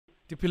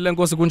Diphilile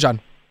Nkosi kunjani?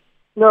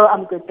 No,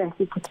 I'm good, thank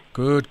you.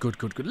 Good.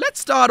 Let's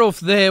start off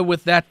there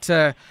with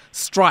that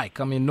strike.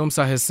 I mean,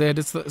 NUMSA has said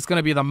it's going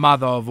to be the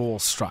mother of all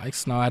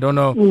strikes. Now, I don't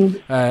know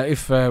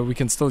if we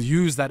can still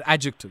use that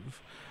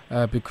adjective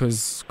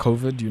because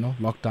COVID,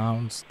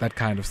 lockdowns, that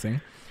kind of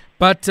thing.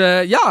 But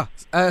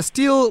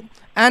steel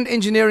and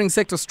engineering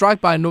sector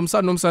strike by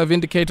NUMSA. NUMSA have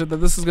indicated that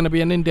this is going to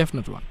be an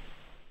indefinite one.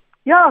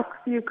 Yeah,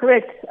 you're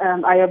correct,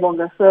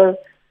 Ayabonga. So,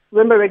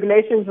 remember,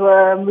 regulations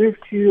were moved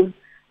to,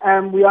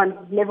 we're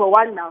on level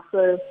 1 now,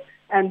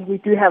 and we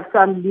do have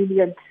some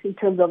lenient in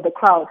terms of the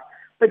crowd.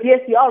 But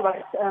yes, you are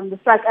right. The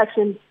strike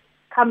action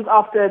comes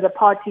after the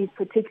parties,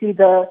 particularly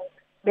the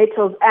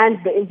metals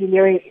and the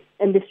engineering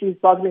industries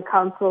bargaining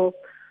council,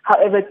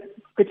 however,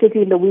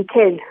 particularly in the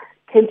weekend,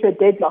 came to a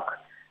deadlock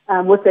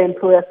with the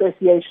employer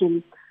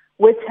association,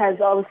 which has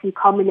obviously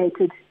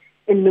culminated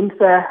in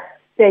NUMSA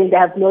saying they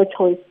have no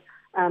choice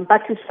but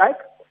to strike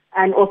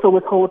and also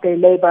withhold their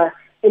labor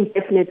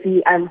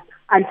indefinitely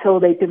until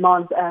their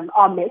demands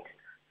are met.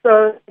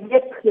 So,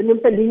 yes, the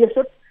NUMSA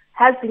leadership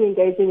has been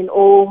engaging in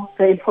all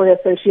the employer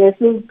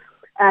associations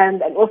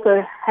and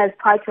also has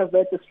tried to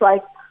avert the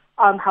strike.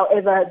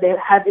 However, they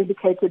have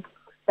indicated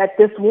that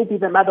this will be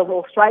the mother of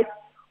all strikes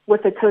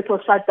with a total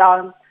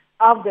shutdown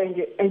of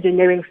the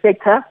engineering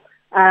sector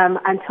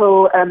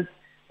until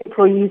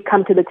employees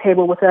come to the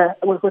table with a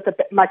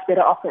much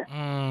better offer.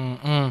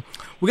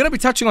 We're going to be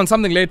touching on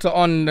something later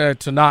on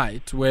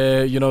tonight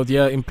where,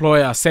 the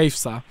employer,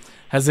 SAFSA,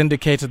 has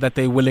indicated that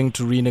they're willing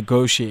to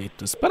renegotiate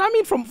this. But I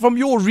mean, from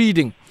your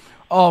reading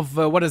of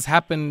what has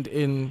happened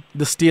in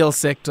the steel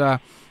sector,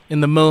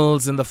 in the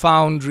mills, in the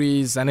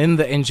foundries, and in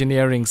the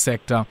engineering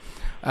sector,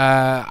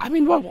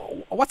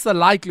 what's the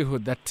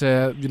likelihood that,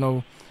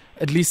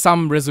 at least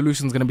some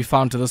resolution is going to be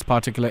found to this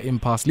particular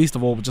impasse, least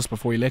of all just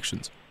before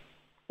elections?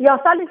 Yeah,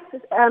 Salih,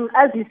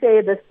 as you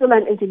say, the Steel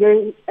and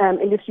Engineering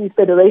Industries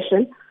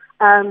Federation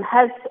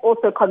has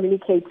also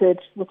communicated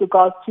with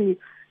regards to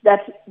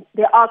that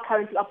they are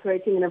currently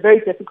operating in a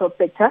very difficult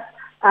sector,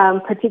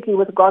 particularly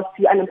with regards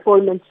to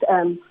unemployment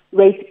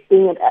rate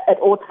being at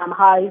all-time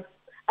highs,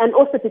 and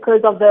also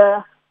because of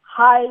the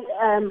high,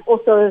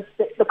 also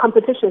the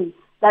competition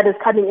that is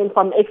coming in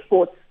from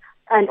exports.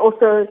 And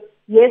also,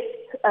 yes,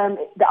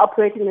 they're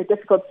operating in a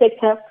difficult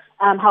sector.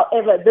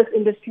 However, this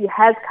industry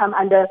has come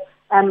under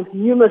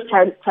numerous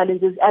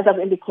challenges, as I've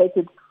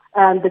indicated.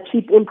 The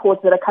cheap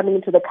imports that are coming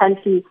into the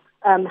country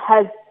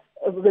has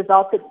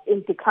resulted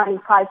in declining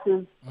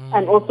prices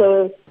and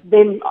also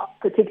then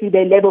particularly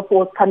their labor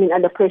force coming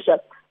under pressure.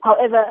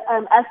 However,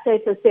 as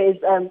SAFSA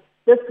says,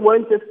 this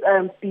won't just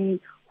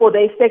be for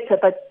their sector,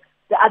 but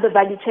the other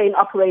value chain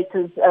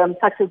operators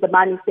such as the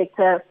mining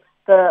sector,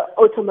 the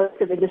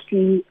automotive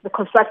industry, the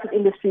construction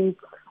industries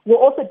will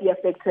also be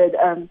affected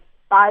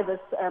by this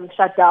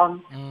shutdown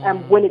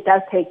when it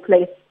does take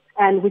place.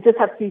 And we just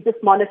have to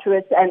just monitor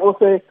it and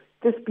also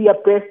just be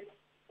abreast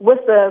with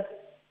the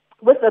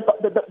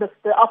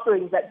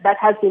offerings that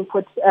has been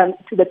put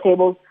to the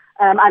table.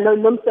 I know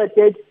NUMSA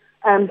did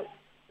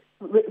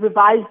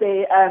revise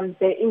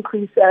their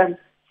increase,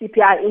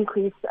 CPI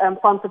increase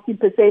from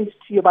 15%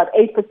 to about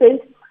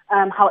 8%.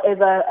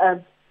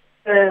 However,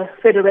 the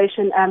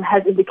Federation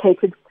has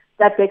indicated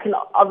that they can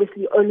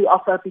obviously only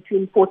offer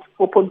between 4 to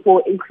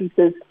 4.4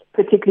 increases,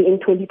 particularly in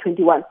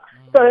 2021.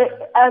 So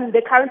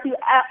they currently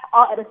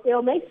are at a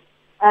stalemate,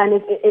 and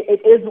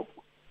it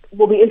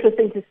will be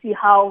interesting to see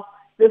how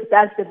this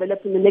does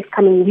develop in the next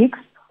coming weeks,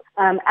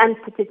 and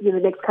particularly in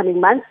the next coming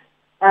months,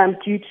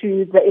 due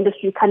to the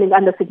industry coming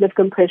under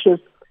significant pressures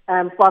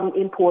from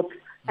imports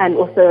and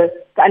also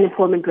the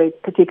unemployment rate,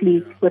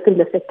 particularly within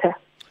the sector.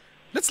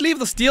 Let's leave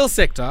the steel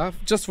sector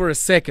just for a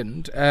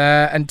second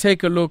and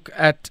take a look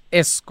at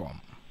Eskom.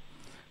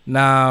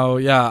 Now,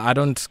 I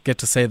don't get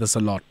to say this a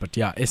lot, but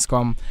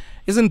Eskom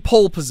is in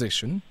pole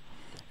position.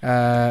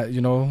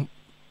 Bangu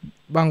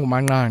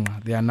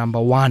Manqanga, they are number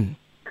 1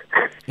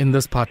 in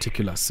this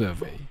particular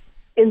survey.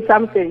 In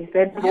something.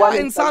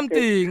 In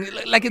something.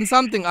 Like in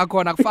something,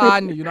 Akona,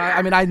 fun.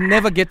 I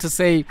never get to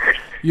say,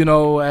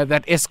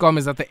 that Eskom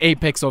is at the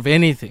apex of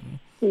anything.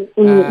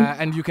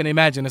 And you can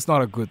imagine it's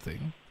not a good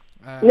thing.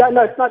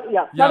 It's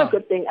not. Not a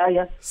good thing.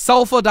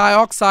 Sulfur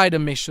dioxide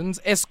emissions.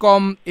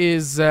 Eskom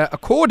is,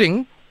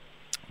 according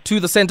to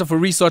the Center for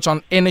Research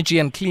on Energy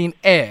and Clean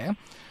Air,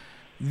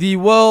 the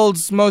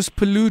world's most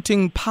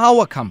polluting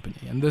power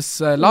company. And this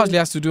largely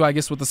has to do, I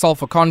guess, with the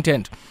sulfur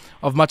content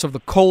of much of the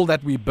coal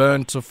that we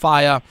burn to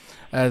fire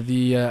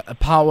the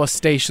power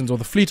stations or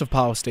the fleet of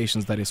power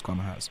stations that Eskom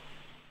has.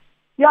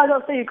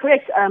 So you're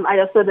correct.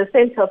 So the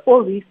Center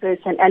for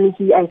Research on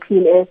Energy and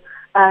Clean Air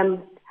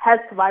has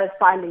provided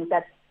findings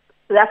that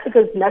South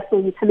Africa's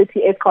national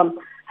utility, Eskom,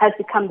 has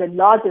become the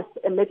largest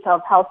emitter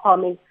of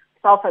health-harming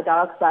sulfur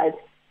dioxide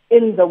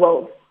in the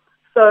world.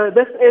 So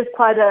this is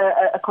quite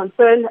a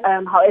concern.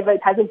 However,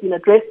 it hasn't been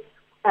addressed,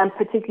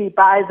 particularly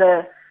by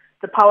the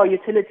power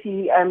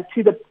utility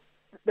to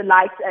the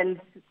likes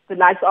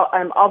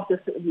of this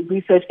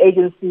research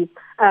agency.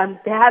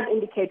 They have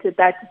indicated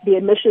that the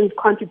emissions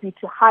contribute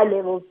to high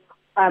levels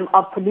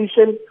of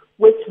pollution,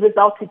 which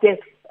result to death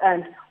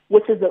and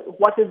what is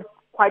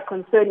quite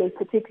concerning,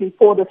 particularly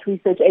for this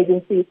research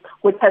agency,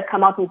 which has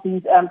come out with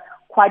these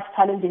quite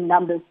challenging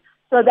numbers.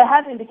 So they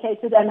have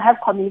indicated and have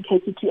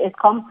communicated to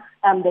Eskom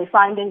their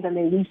findings and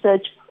their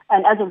research,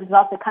 and as a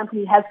result, the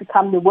company has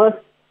become the worst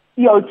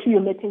CO2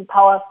 emitting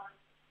power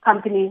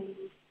company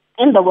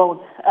in the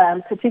world,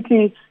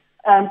 particularly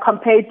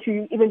compared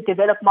to even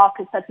developed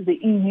markets such as the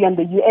EU and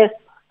the US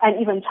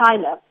and even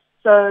China.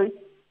 So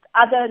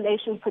other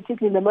nations,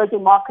 particularly in the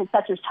emerging markets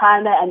such as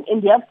China and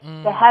India,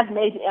 they have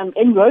made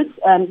inroads,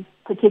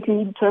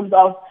 particularly in terms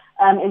of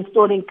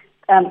installing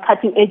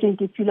cutting-edge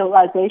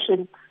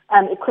defuelization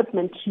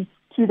equipment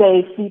to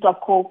their fleet of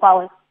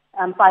coal-fired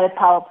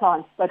power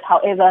plants. But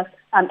however,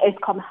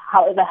 Eskom,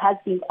 has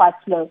been quite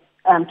slow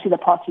to the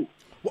party.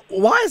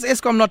 Why has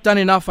Eskom not done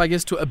enough, I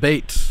guess, to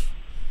abate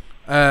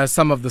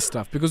some of this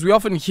stuff? Because we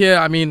often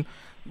hear,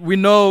 we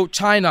know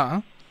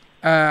China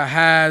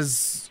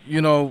has,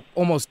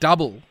 almost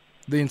double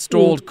the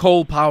installed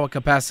coal power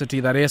capacity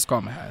that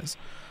Eskom has.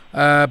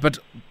 But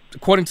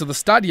according to the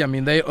study,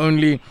 they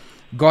only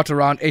got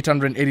around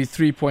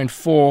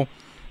 883.4,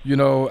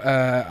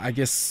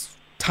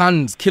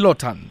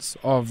 kilotons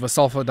of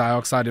sulfur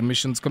dioxide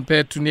emissions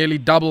compared to nearly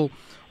double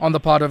on the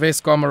part of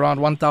Eskom, around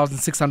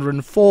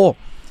 1,604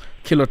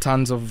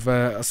 kilotons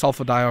of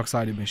sulfur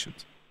dioxide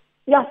emissions.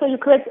 Yeah, so you're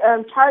correct.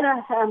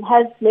 China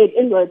has made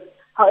inroads.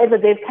 However,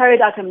 they've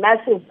carried out a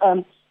massive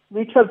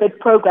retrofit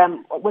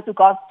program with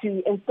regards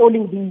to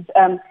installing these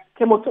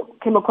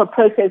chemical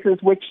processes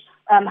which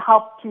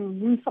help to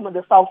remove some of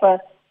the sulfur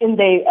in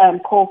their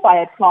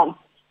coal-fired plants.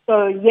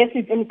 So yes,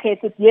 you've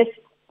indicated, yes,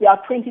 they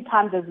are 20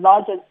 times as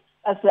large as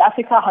South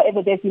Africa.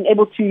 However, they've been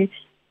able to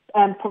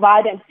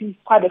provide and be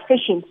quite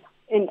efficient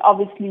in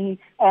obviously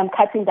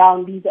cutting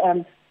down these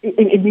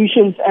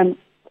emissions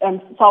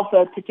and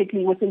sulfur,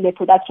 particularly within their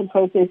production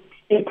process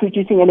in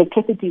producing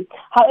electricity.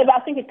 However,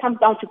 I think it comes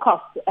down to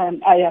cost,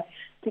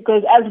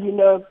 because as we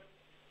know,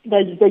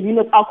 the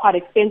units are quite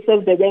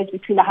expensive. They range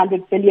between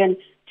 100 billion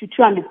to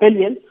 200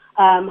 billion.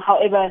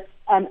 However,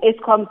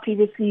 Eskom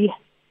previously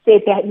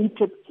said they need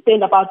to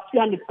spend about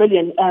 300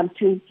 billion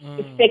to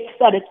expect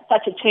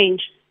such a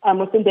change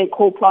within their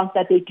coal plants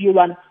that they do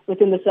run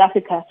within South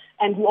Africa.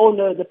 And we all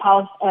know the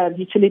power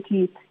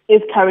utility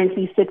is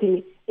currently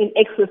sitting in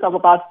excess of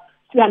about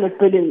 300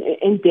 billion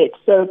in debt.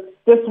 So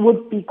this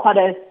would be quite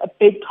a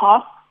big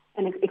task,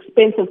 an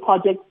expensive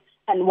project,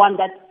 and one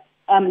that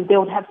they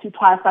would have to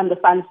try and fund the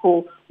funds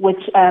for,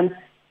 which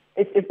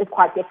is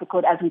quite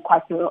difficult as we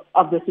quite know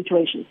of the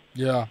situation.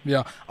 Yeah.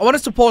 I want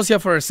us to pause here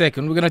for a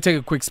second. We're going to take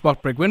a quick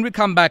spot break. When we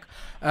come back,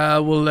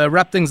 we'll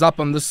wrap things up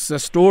on this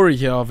story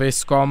here of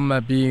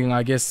Eskom being,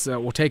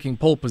 or taking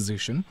pole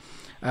position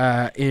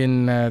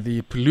in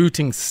the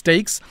polluting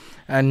stakes.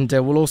 And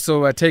we'll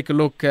also take a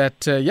look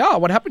at,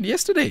 what happened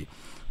yesterday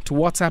to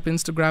WhatsApp,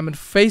 Instagram, and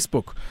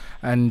Facebook.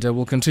 And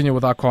we'll continue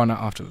with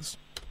Akona after this.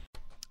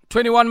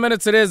 21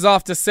 minutes it is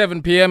after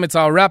 7 p.m. It's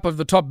our wrap of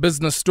the top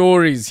business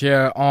stories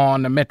here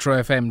on Metro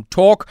FM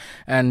Talk.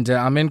 And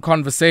I'm in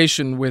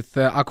conversation with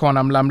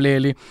Akona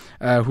Mlamleli,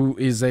 who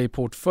is a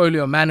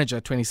portfolio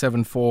manager,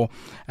 27 for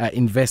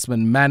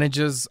investment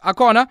managers.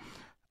 Akona,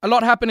 a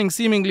lot happening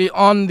seemingly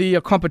on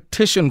the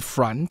competition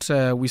front.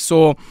 We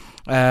saw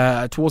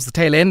towards the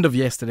tail end of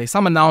yesterday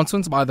some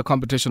announcements by the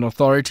competition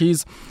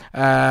authorities.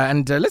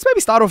 And let's maybe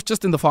start off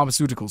just in the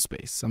pharmaceutical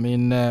space.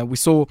 We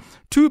saw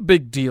two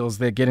big deals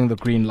there getting the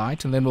green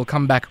light, and then we'll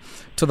come back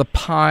to the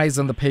pies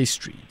and the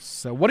pastries.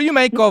 So what do you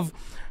make of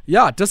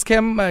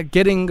Dis-Chem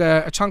getting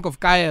a chunk of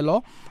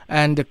Kaelo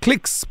and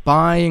Clicks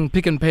buying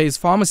Pick n Pay's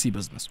pharmacy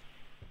business?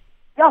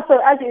 Yeah, so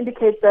as you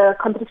indicate, the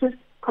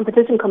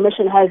Competition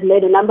Commission has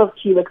made a number of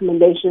key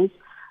recommendations.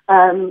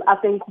 I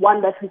think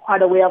one that we're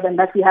quite aware of and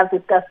that we have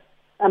discussed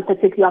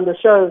particularly on the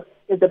show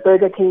is the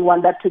Burger King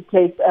one that took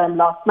place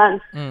last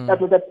month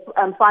that was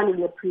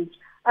finally approved.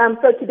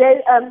 So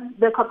today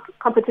the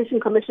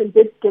Competition Commission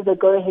did give a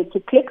go-ahead to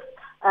Clicks,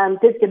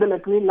 did give them a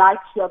green light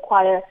to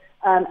acquire,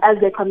 as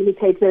they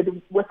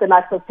communicated with the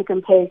likes of Pick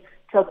n Pay,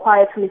 to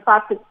acquire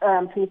 25 Pick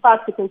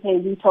n Pay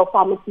retail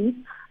pharmacies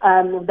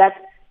that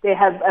they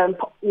have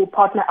will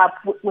partner up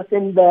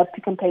within the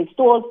Pick n Pay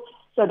stores.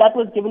 So that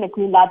was given a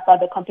green light by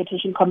the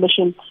Competition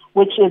Commission,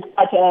 which is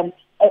quite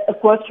a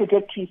growth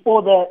trajectory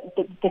for the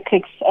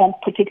Clicks,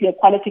 particularly a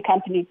quality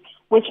company,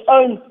 which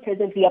owns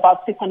presently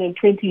about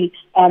 620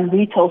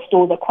 retail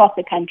stores across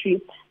the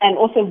country, and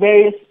also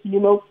various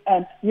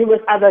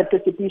numerous other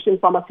distribution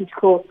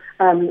pharmaceutical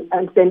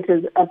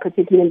centers,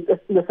 particularly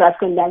in the South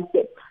African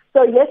landscape.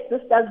 So yes,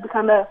 this does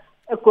become a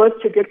growth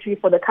trajectory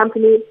for the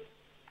company.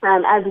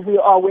 As we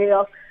are aware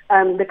of,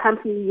 the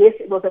company, yes,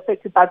 it was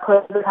affected by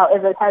COVID.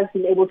 However, it has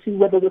been able to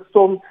weather the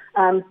storm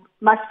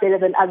much better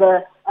than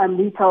other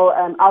retail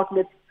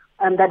outlets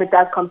that it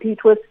does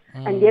compete with.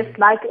 And yes,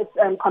 like its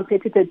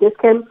competitor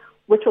Dis-Chem,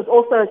 which was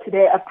also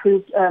today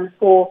approved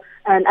for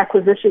an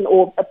acquisition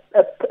or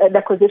an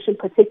acquisition,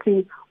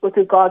 particularly with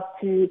regards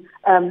to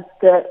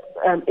the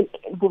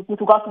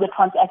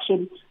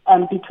transaction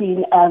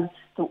between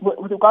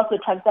with regards to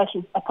the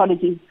transaction.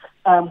 Apologies.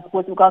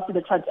 With regards to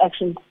the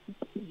transaction,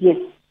 yes.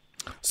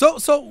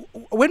 So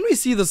when we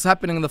see this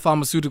happening in the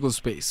pharmaceutical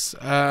space,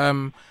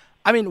 one,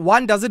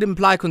 does it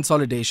imply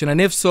consolidation? And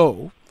if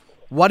so,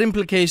 what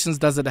implications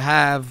does it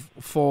have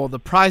for the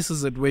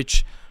prices at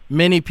which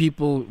many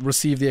people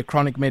receive their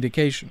chronic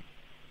medication?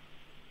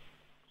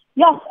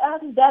 Yes,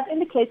 that's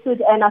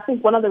indicated, and I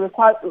think one of the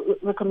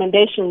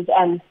recommendations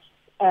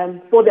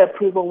for the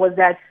approval was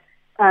that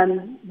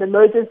the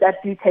mergers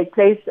that do take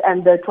place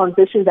and the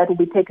transitions that will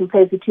be taking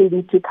place between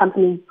these two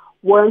companies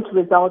won't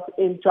result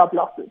in job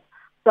losses.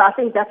 So I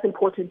think that's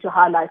important to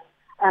highlight,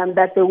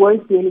 that there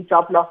won't be any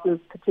job losses,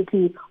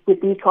 particularly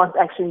with these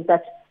transactions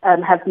that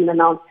have been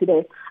announced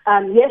today.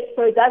 Yes,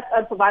 so it does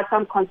provide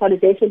some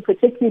consolidation,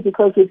 particularly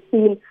because we've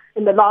seen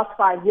in the last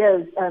 5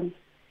 years, and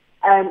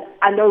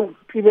I know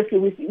previously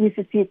we used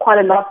to see quite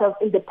a lot of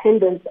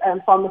independent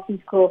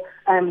pharmaceutical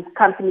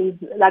companies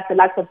like the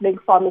likes of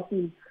Link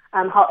Pharmacies.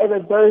 However,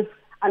 those,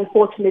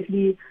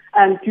 unfortunately,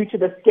 due to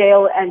the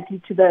scale and due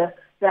to the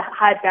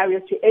high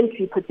barriers to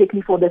entry,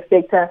 particularly for the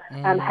sector,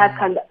 have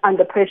come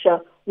under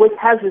pressure, which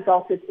has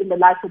resulted in the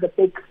likes of the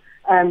big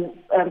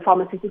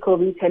pharmaceutical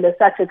retailers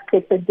such as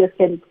Clicks and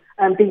Discount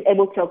being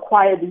able to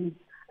acquire these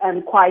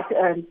quite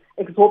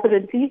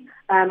exorbitantly.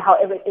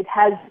 However, it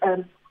has,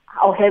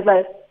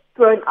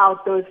 thrown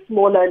out those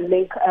smaller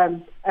Link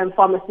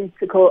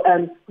pharmaceutical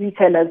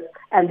retailers,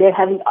 and they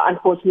haven't,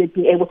 unfortunately,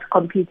 been able to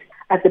compete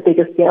at the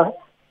bigger scale.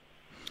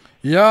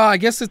 Yeah, I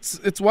guess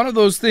it's one of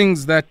those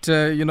things that,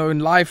 in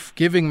life,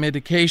 giving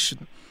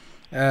medication,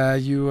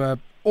 you are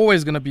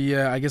always going to be,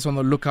 on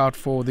the lookout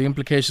for the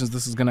implications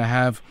this is going to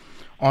have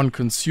on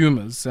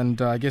consumers.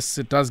 And I guess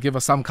it does give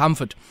us some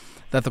comfort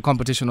that the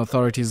competition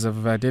authorities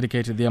have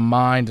dedicated their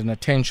mind and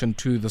attention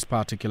to this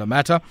particular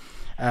matter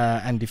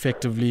and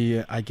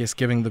effectively,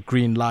 giving the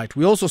green light.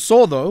 We also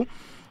saw, though,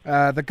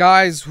 the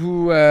guys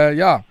who,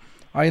 are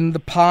in the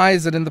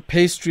pies and in the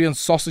pastry and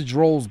sausage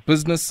rolls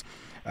business.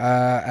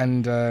 They're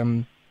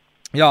known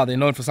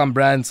for some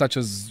brands such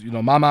as,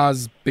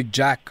 Mama's, Big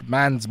Jack,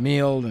 Man's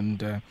Meal,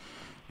 and,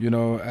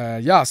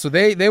 so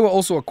they were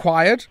also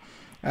acquired.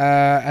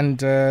 What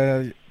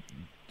do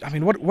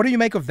you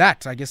make of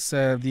that? I guess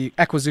the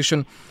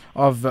acquisition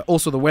of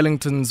also the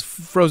Wellington's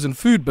frozen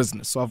food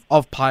business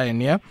of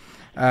Pioneer,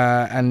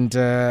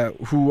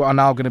 who are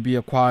now going to be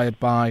acquired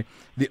by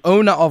the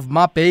owner of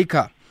Ma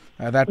Baker,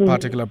 that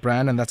particular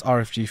brand, and that's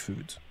RFG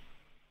Foods.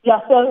 Yeah,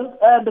 so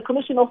the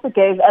Commission also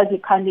gave, as you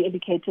kindly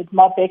indicated,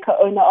 Ma Baker,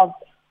 owner of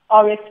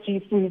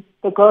RFG Foods,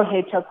 the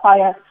go-ahead to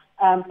acquire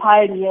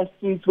Pioneer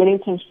Foods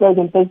Wellington's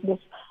frozen business,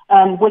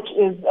 which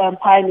is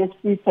Pioneer's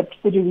food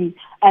subsidiary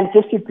and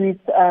distributes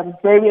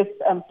various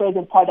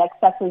frozen products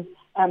such as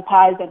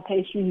pies and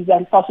pastries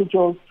and sausage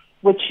rolls,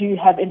 which you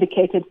have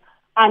indicated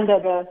under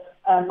the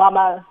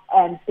Mama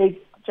and Big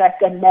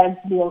Jack and Man's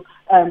Meal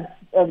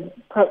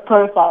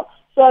profile.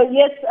 So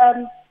yes,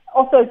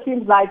 also it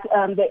seems like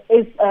there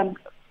is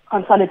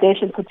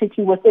consolidation,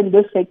 particularly within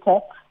this sector,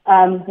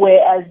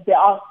 whereas there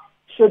are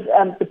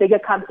the bigger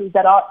companies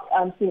that are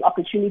seeing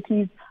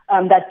opportunities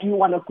that do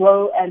want to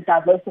grow and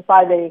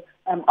diversify their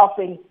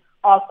offerings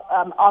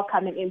are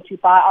coming in to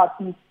buy out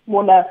these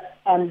smaller,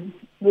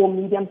 more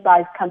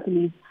medium-sized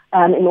companies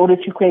in order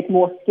to create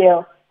more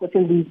scale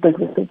within these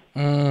businesses.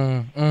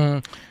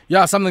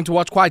 Yeah, something to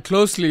watch quite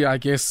closely, I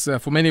guess,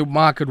 for many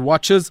market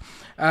watchers.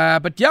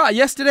 But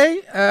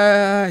yesterday,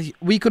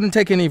 we couldn't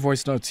take any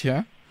voice notes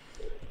here.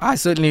 I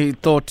certainly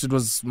thought it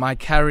was my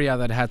carrier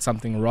that had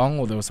something wrong,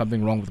 or there was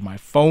something wrong with my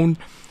phone.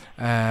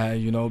 I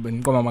didn't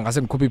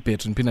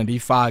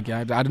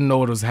know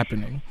what was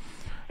happening.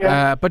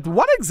 Yeah. But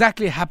what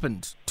exactly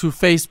happened to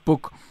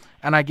Facebook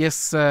and I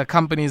guess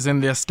companies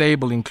in their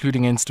stable,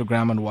 including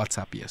Instagram and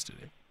WhatsApp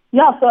yesterday?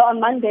 Yeah, so on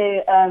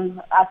Monday,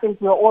 I think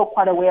we were all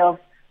quite aware of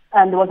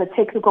there was a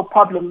technical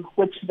problem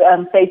which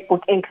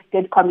Facebook Inc.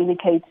 did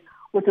communicate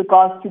with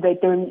regards to their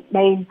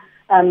domain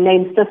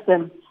name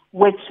system,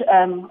 which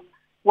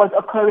was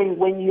occurring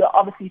when you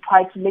obviously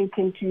tried to link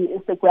into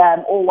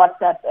Instagram or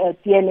WhatsApp, a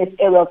DNS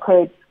error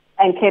occurred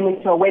and came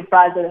into a web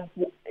browser.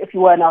 If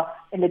you were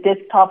in a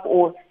desktop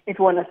or if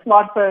you were on a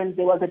smartphone,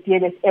 there was a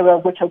DNS error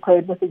which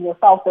occurred within your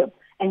cell phone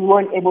and you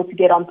weren't able to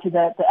get onto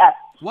the app.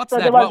 What's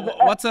that?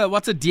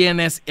 What's a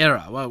DNS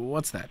error?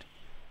 What's that?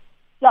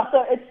 Yeah,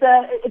 so it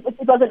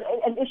was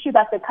an issue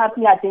that the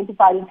company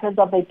identified in terms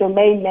of the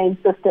domain name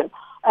system,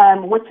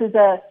 which is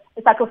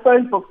it's like a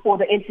phone book for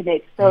the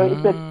internet. So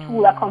it's a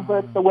tool that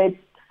converts the web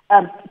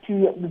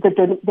to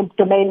the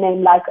domain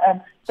name like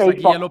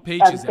Facebook, like Yellow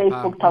Pages,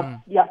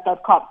 Facebook.com.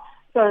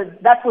 So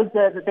that was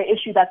the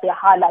issue that they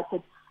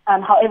highlighted.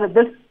 However,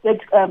 this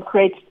did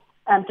create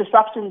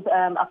disruptions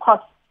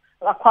across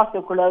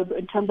the globe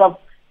in terms of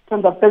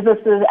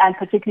businesses and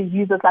particularly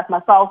users like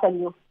myself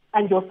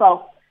and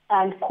yourself.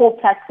 And core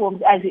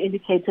platforms, as you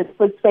indicated,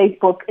 with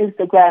Facebook,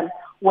 Instagram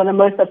were the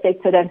most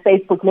affected, and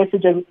Facebook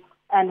messaging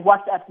and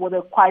WhatsApp were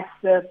the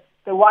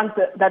ones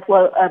that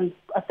were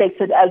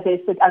affected as they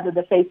sit under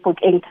the Facebook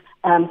Inc.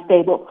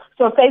 Stable.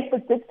 So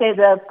Facebook did say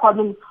the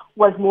problem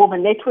was more of a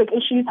network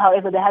issue.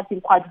 However, they have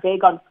been quite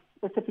vague on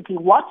specifically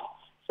what.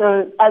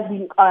 So as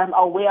we are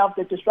aware of,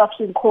 the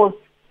disruption caused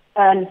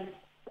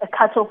a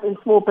cut-off in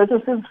small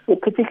businesses,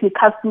 particularly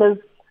customers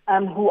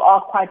who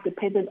are quite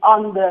dependent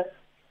on the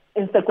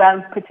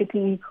Instagram,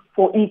 particularly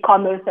for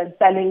e-commerce and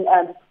selling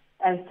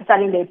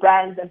their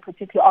brands, and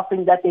particularly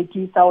offering that they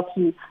do sell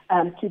to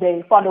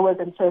their followers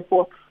and so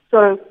forth.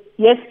 So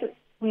yes,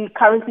 we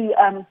currently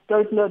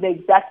don't know the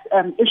exact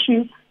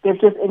issue. They've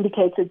just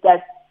indicated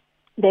that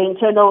the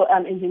internal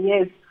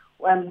engineers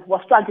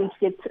were struggling to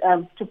get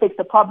to fix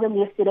the problem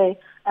yesterday.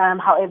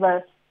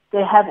 However,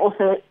 they have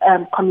also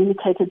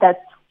communicated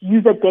that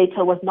user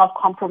data was not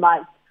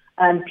compromised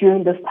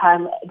during this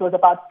time. It was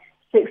about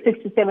 6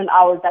 to 7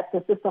 hours that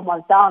the system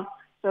was down.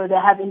 So they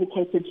have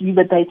indicated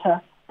user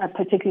data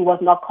particularly was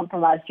not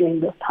compromised during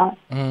this time.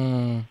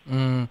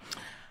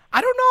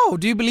 I don't know.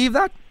 Do you believe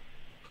that?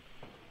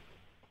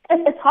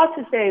 It's hard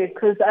to say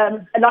because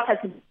a lot has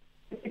to do,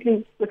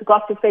 particularly with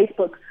regards to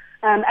Facebook.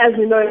 As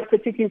we know,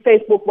 particularly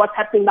Facebook, what's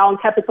happening now on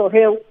Capitol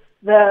Hill,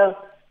 the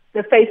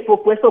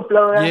Facebook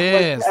whistleblower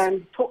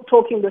was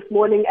talking this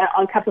morning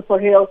on Capitol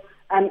Hill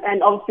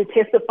and also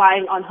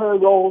testifying on her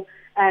role,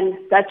 and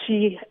that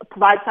she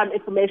provides some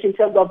information in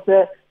terms of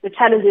the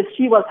challenges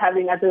she was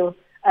having as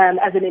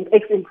an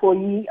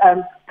ex-employee,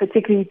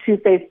 particularly to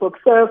Facebook.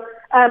 So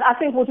I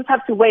think we'll just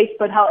have to wait.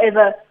 But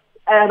however,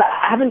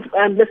 I haven't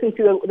listened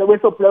to the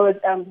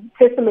whistleblower's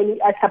testimony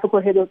at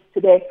Capitol Hill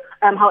today.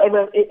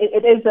 However,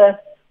 it is a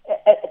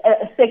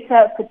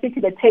sector,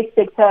 particularly the tech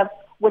sector,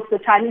 which the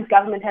Chinese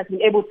government has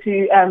been able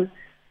to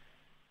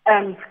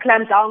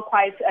clamp down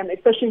quite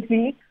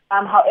efficiently.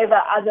 However,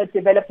 other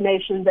developed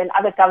nations and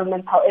other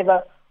governments,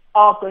 however,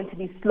 are going to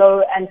be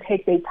slow and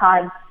take their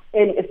time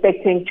in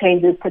effecting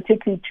changes,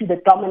 particularly to the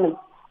dominance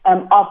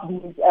of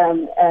these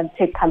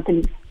tech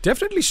companies.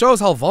 Definitely shows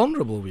how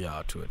vulnerable we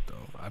are to it, though.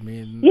 I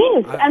mean,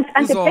 yes,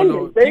 and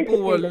dependent.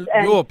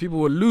 People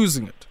were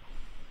losing it.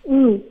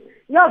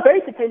 Yeah,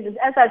 very dependent.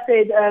 As I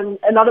said,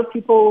 a lot of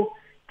people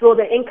draw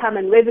their income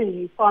and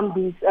revenue from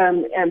these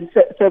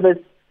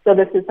services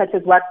such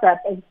as WhatsApp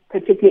and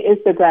particularly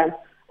Instagram.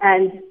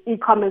 And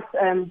e-commerce,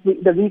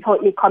 the retail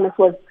e-commerce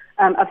was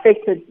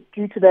affected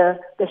due to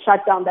the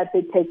shutdown that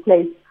did take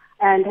place.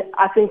 And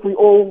I think we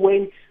all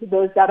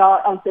those that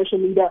are on social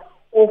media,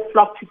 all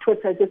flocked to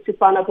Twitter just to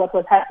find out what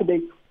was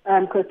happening,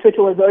 because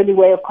Twitter was the only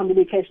way of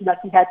communication that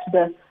we had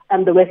to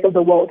the rest of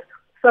the world.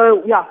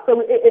 So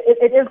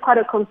it is quite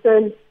a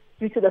concern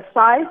due to the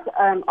size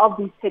of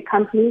these tech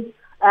companies.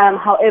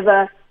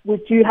 However, we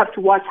do have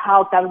to watch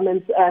how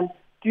governments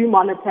do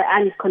monitor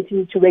and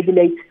continue to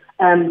regulate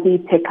these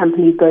tech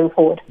companies going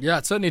forward. Yeah,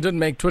 it certainly didn't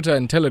make Twitter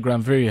and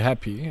Telegram very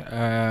happy.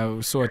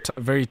 We saw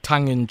a very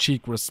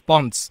tongue-in-cheek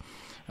response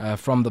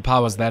from the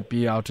powers that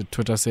be out at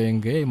Twitter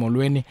saying, "Hey,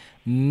 molweni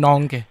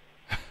nonke."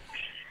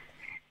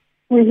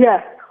 We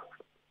hear.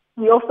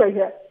 We also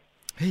hear.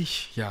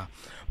 Yeah.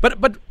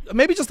 But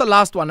maybe just the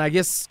last one, I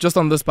guess, just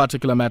on this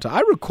particular matter.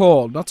 I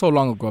recall, not so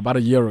long ago, about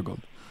a year ago,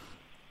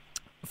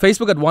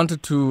 Facebook had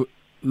wanted to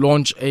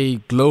launch a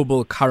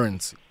global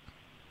currency.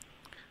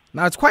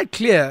 Now, it's quite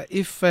clear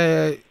if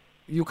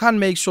you can't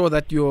make sure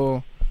that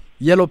your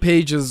yellow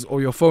pages or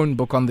your phone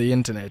book on the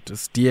internet,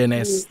 this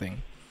DNS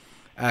thing,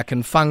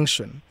 can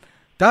function.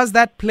 Does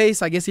that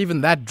place, I guess,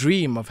 even that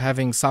dream of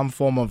having some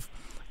form of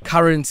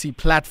currency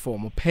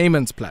platform or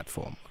payments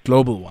platform,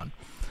 global one,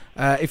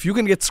 if you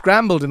can get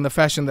scrambled in the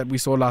fashion that we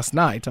saw last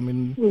night, I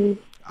mean,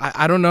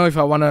 I don't know if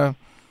I want to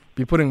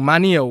be putting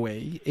money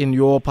away in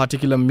your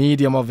particular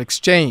medium of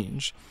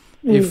exchange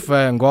if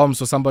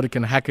Ngoms or somebody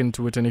can hack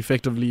into it and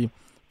effectively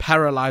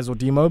paralyze or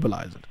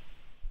demobilize it.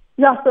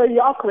 Yeah, so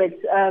you are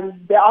correct.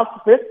 There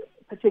are risks,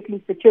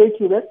 particularly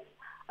security risks.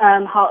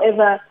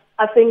 However,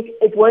 I think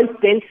it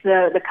won't dent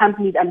the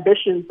company's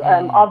ambitions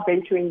of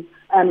venturing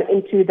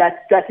into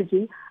that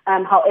strategy.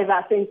 However,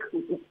 I think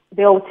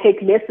they'll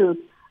take lessons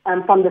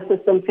from the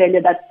system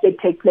failure that did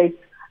take place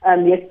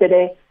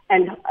yesterday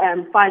and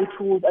find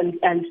tools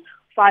and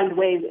find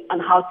ways on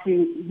how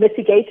to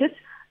mitigate it.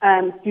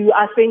 Do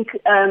I think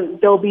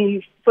there'll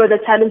be further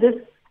challenges?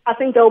 I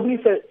think there will be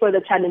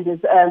further challenges.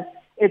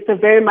 It's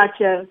very much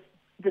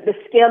the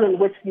scale in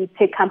which these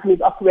tech companies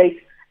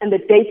operate and the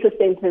data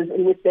centers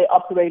in which they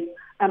operate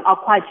are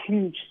quite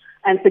huge.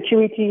 And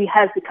security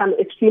has become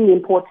extremely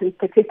important,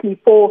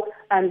 particularly for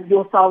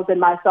yourselves and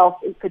myself,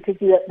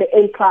 particularly the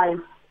end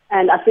clients.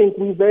 And I think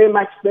we very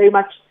much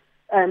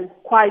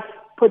quite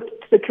put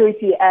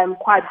security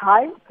quite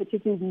high,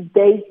 particularly these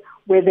days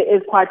where there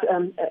is quite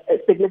a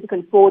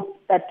significant fraud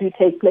that do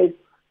take place.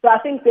 So I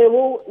think they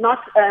will not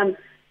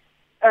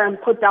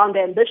put down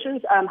their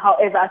ambitions.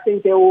 However, I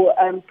think they will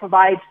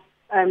provide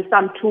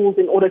some tools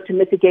in order to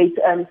mitigate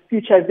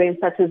future events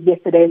such as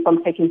yesterday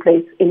from taking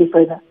place any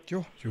further.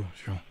 Sure.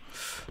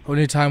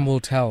 Only time will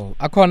tell.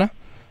 Akona,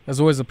 it's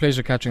always a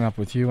pleasure catching up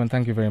with you, and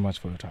thank you very much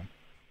for your time.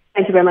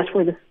 Thank you very much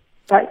for this.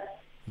 Bye.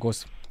 Of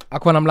course.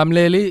 Akona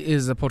Mlamleli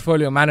is a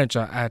portfolio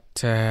manager at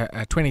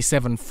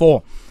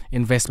 27-4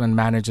 Investment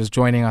Managers,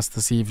 joining us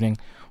this evening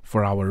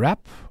for our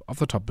wrap of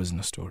the top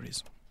business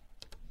stories.